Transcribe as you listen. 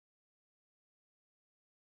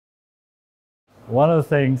One of the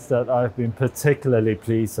things that I've been particularly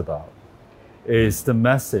pleased about is the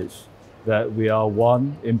message that we are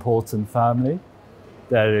one important family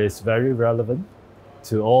that is very relevant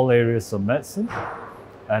to all areas of medicine,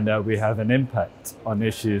 and that we have an impact on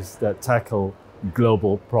issues that tackle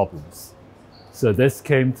global problems. So this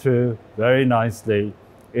came through very nicely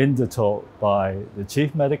in the talk by the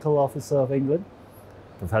Chief Medical Officer of England,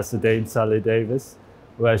 Professor Dame Sally Davis,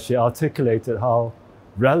 where she articulated how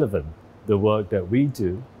relevant the work that we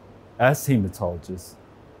do as haematologists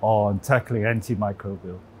on tackling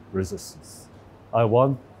antimicrobial resistance. I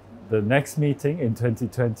want the next meeting in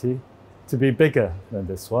 2020 to be bigger than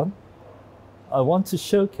this one. I want to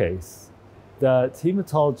showcase that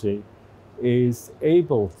haematology is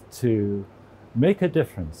able to make a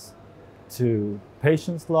difference to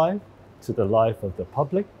patients' life, to the life of the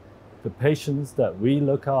public. The patients that we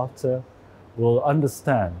look after will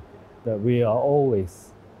understand that we are always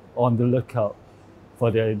on the lookout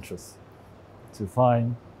for their interests, to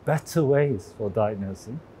find better ways for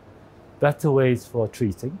diagnosing, better ways for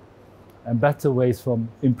treating, and better ways for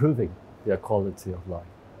improving their quality of life.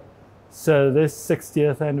 So this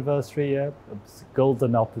 60th anniversary year is a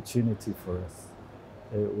golden opportunity for us.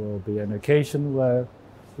 It will be an occasion where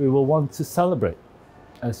we will want to celebrate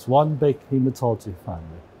as one big haematology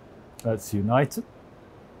family that's united,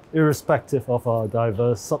 irrespective of our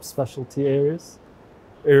diverse subspecialty areas,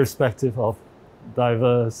 irrespective of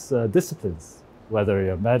diverse disciplines, whether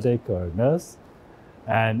you're a medic or a nurse,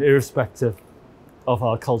 and irrespective of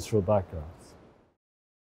our cultural background.